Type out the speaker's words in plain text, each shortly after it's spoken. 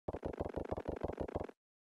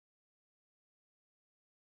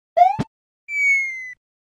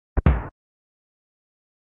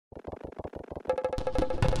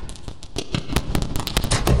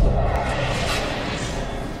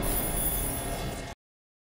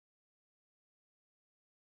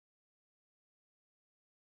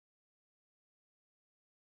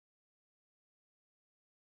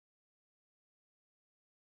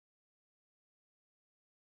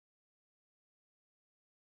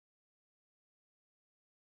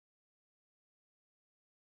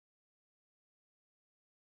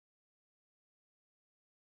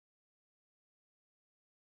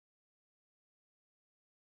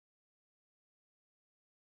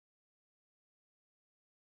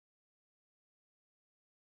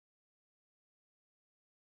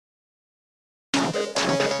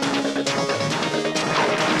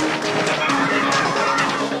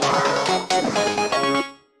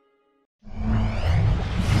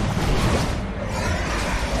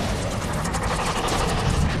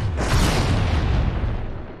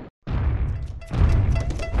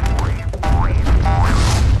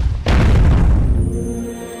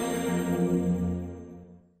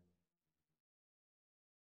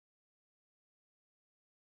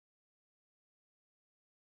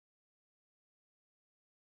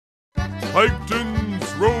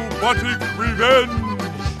Plankton's Robotic Revenge!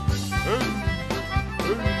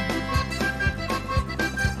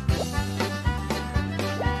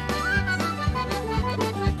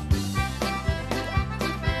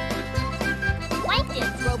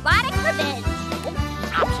 Plankton's Robotic Revenge!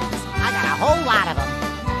 Options. I got a whole lot of them.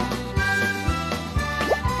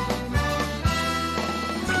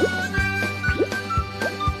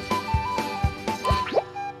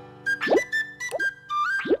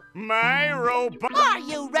 My robot. Are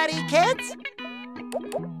you ready, kids?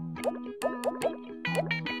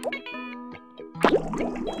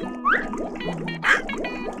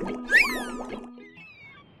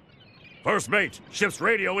 First mate, ship's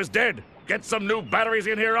radio is dead. Get some new batteries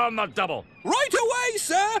in here on the double. Right away,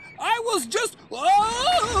 sir! I was just...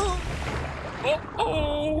 Oh!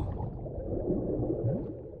 Uh-oh!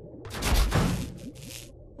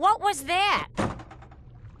 What was that?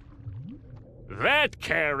 That,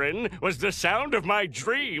 Karen, was the sound of my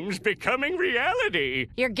dreams becoming reality.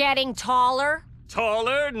 You're getting taller?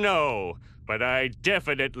 Taller? No. But I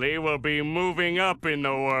definitely will be moving up in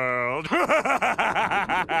the world.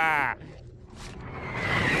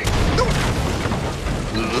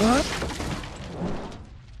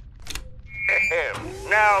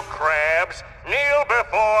 Now, crabs, kneel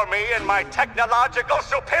before me in my technological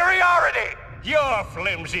superiority. Your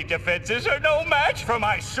flimsy defenses are no match for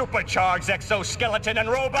my supercharged exoskeleton and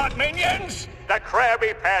robot minions. The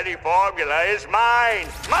Krabby Patty formula is mine.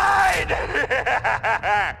 Mine!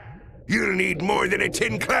 You'll need more than a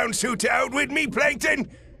tin clown suit to outwit me,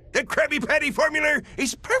 Plankton. The Krabby Patty formula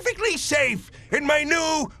is perfectly safe in my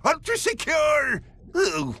new ultra-secure...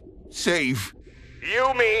 safe.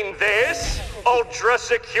 You mean this?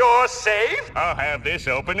 Ultra-secure safe? I'll have this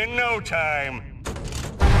open in no time.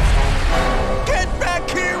 Get back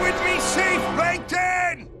here with me, safe,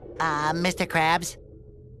 Plankton! Mr. Krabs?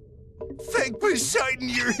 Thank Poseidon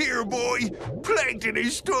you're here, boy. Plankton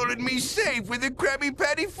has stolen me safe with the Krabby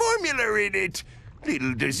Patty formula in it.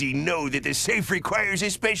 Little does he know that the safe requires a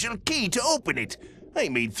special key to open it. I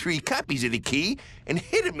made 3 copies of the key and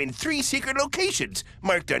hid them in 3 secret locations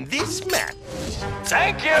marked on this map.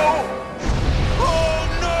 Thank you! Oh,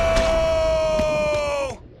 no!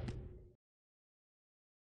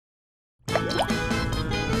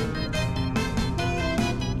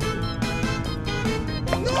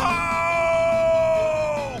 No!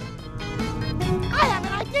 I have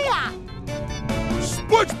an idea!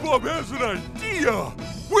 SpongeBob has an idea!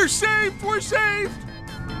 We're saved! We're saved!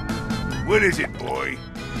 What is it, boy?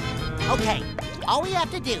 Okay, all we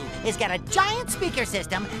have to do is get a giant speaker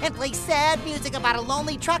system and play sad music about a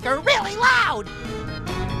lonely trucker really loud!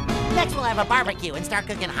 Next, we'll have a barbecue and start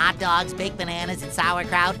cooking hot dogs, baked bananas, and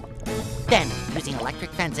sauerkraut. Then, using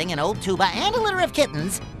electric fencing, an old tuba, and a litter of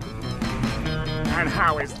kittens... And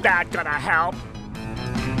how is that gonna help?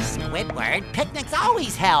 Squidward, picnics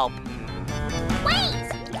always help!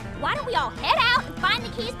 Wait! Why don't we all head out and find the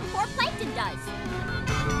keys before Plankton does?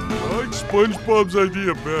 I like SpongeBob's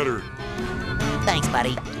idea better. Thanks,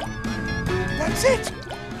 buddy. That's it!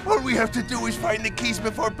 All we have to do is find the keys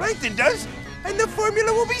before Plankton does, and the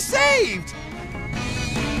formula will be saved!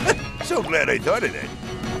 So glad I thought of that.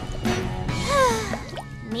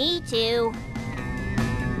 Me too.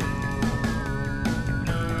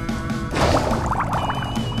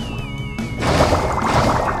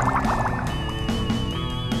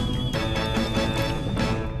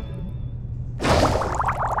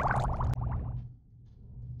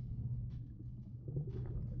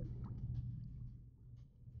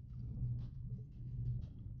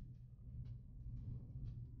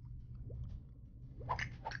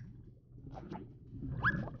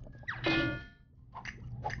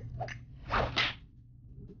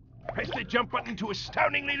 Press the jump button to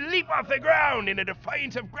astoundingly leap off the ground in a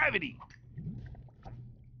defiance of gravity.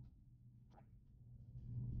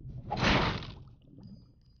 Press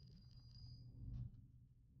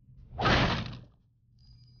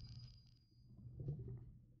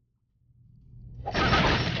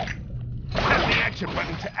the action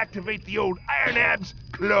button to activate the old Iron Abs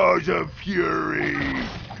Claws of Fury.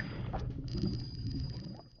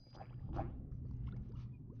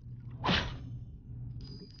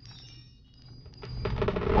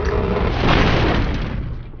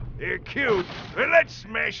 They're cute, but let's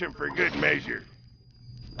smash them for good measure.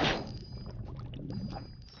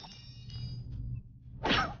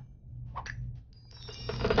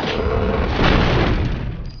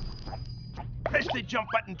 Press the jump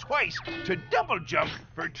button twice to double jump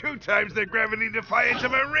for 2 times the gravity defiance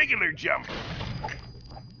of a regular jump.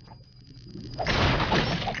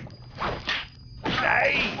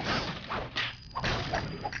 Nice!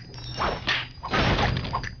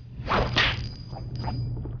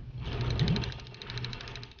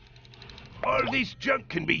 this junk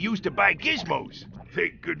can be used to buy gizmos.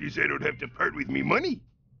 Thank goodness I don't have to part with me money.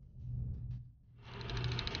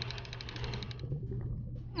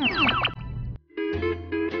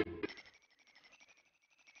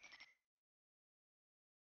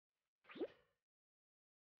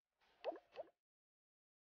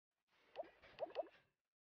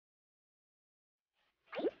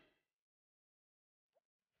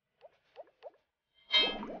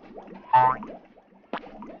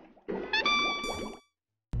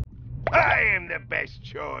 I am the best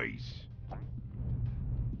choice.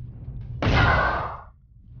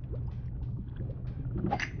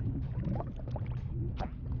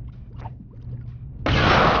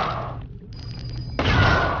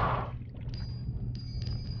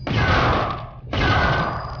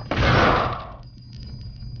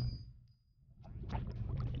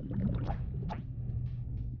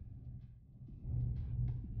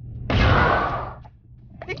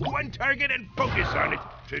 Pick one target and focus on it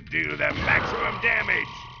to do the maximum damage.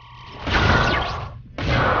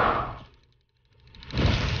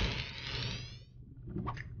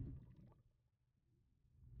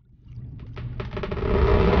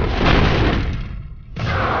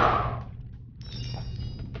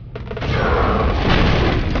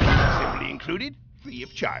 Assembly included, free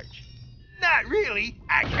of charge. Not really.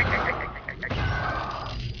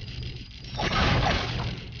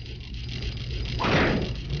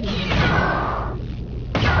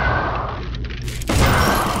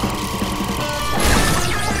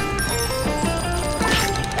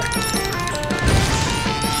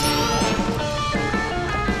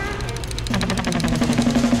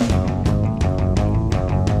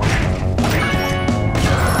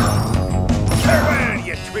 Farewell,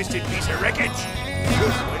 you twisted piece of wreckage.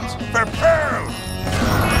 This one's for Pearl.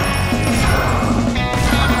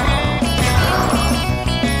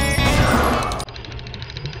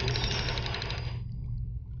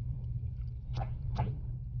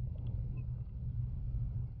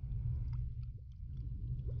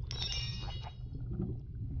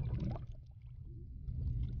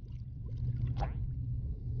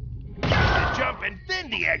 To jump and then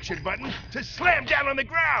the action button to slam down on the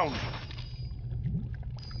ground.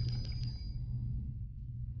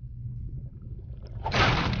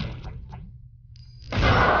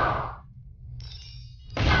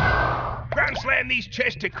 Ground slam these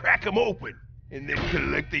chests to crack them open, and then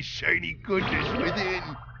collect the shiny goodness within.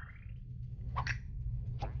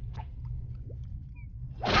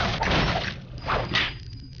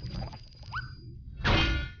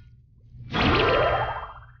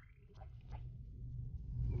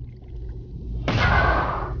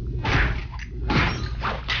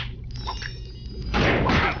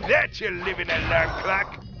 That's your living alarm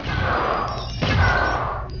clock.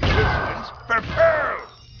 This one's for Pearl.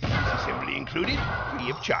 Assembly included, free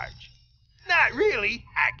of charge. Not really.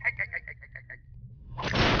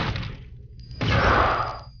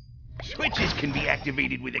 Switches can be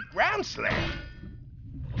activated with a ground slam.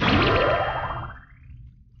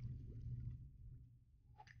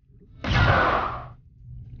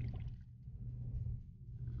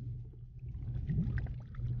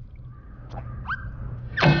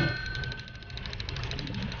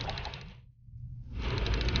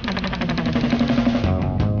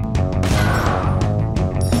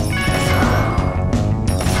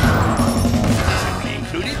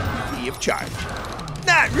 Charge.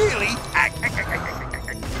 Not really.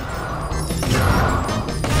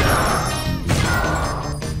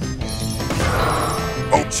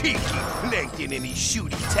 Oh, cheeky Plankton and his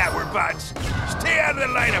shooty tower bots. Stay out of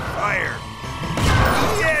the line of fire.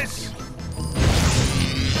 Yes.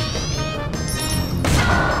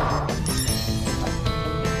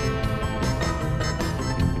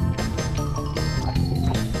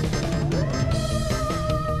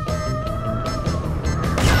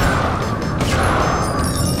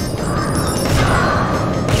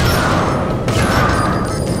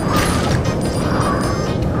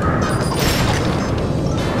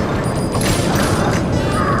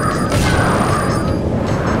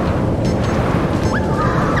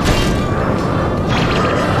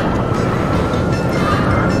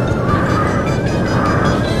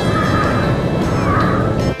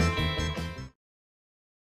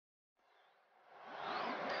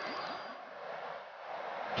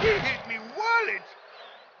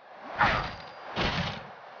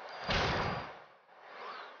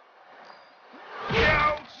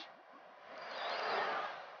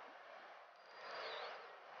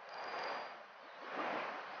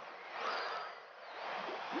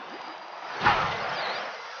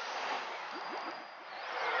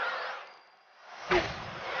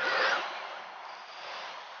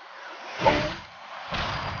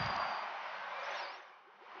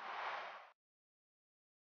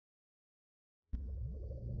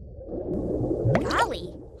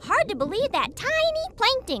 hard to believe that tiny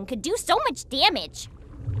Plankton could do so much damage.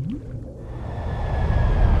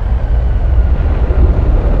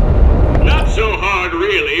 Not so hard,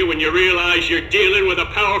 really, when you realize you're dealing with a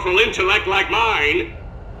powerful intellect like mine.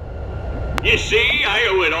 You see, I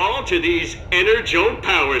owe it all to these Energon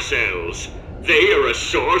power cells. They are a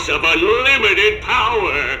source of unlimited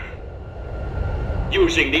power.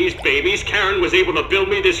 Using these babies, Karen was able to build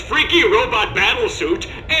me this freaky robot battlesuit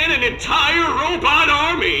and an entire robot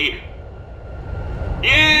army.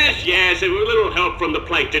 Yes, and a little help from the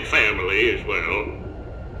Plankton family as well.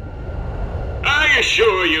 I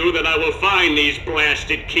assure you that I will find these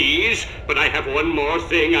blasted keys, but I have one more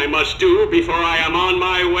thing I must do before I am on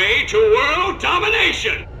my way to world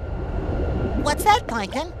domination. What's that,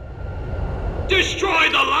 Plankton? Destroy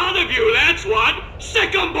the lot of you, that's what!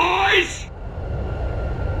 Sick 'em, boys!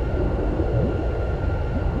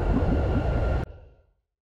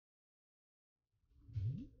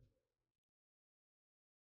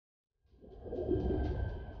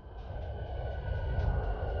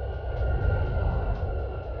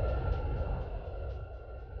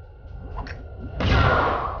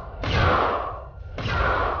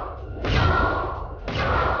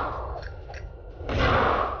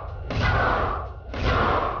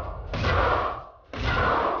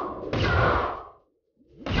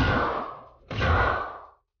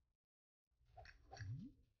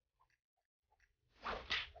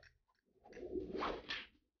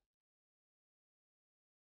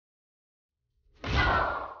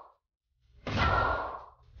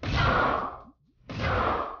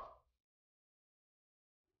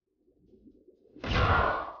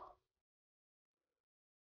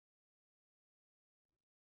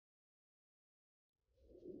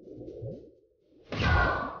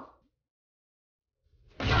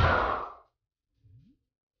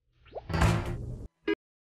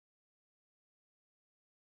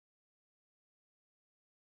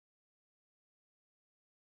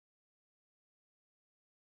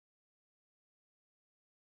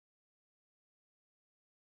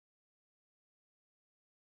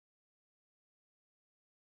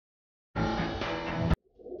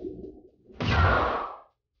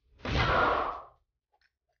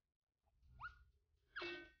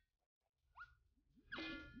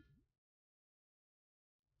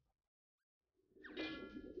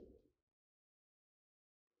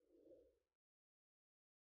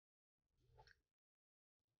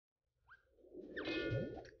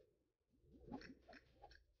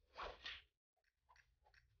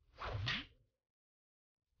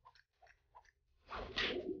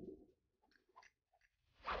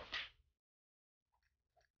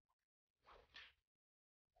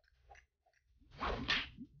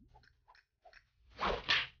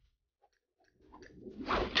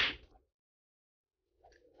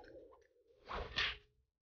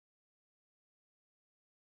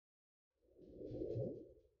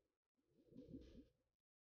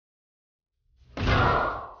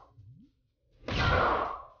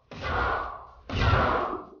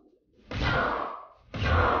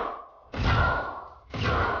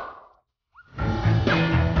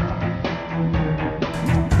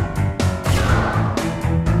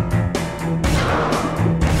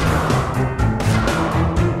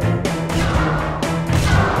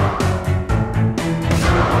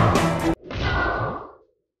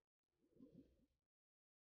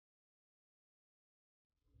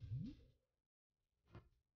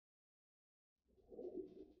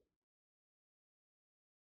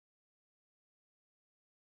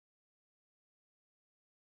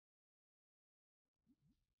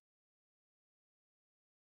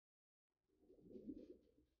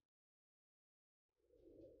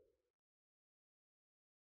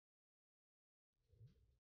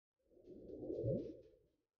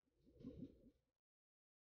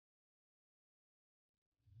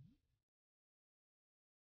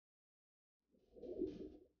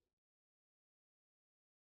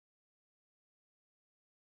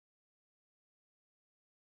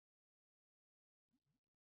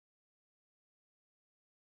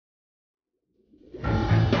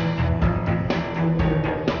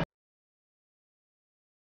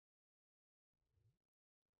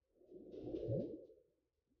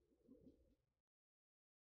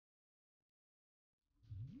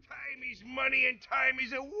 Time is money and time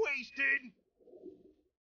is a wasted.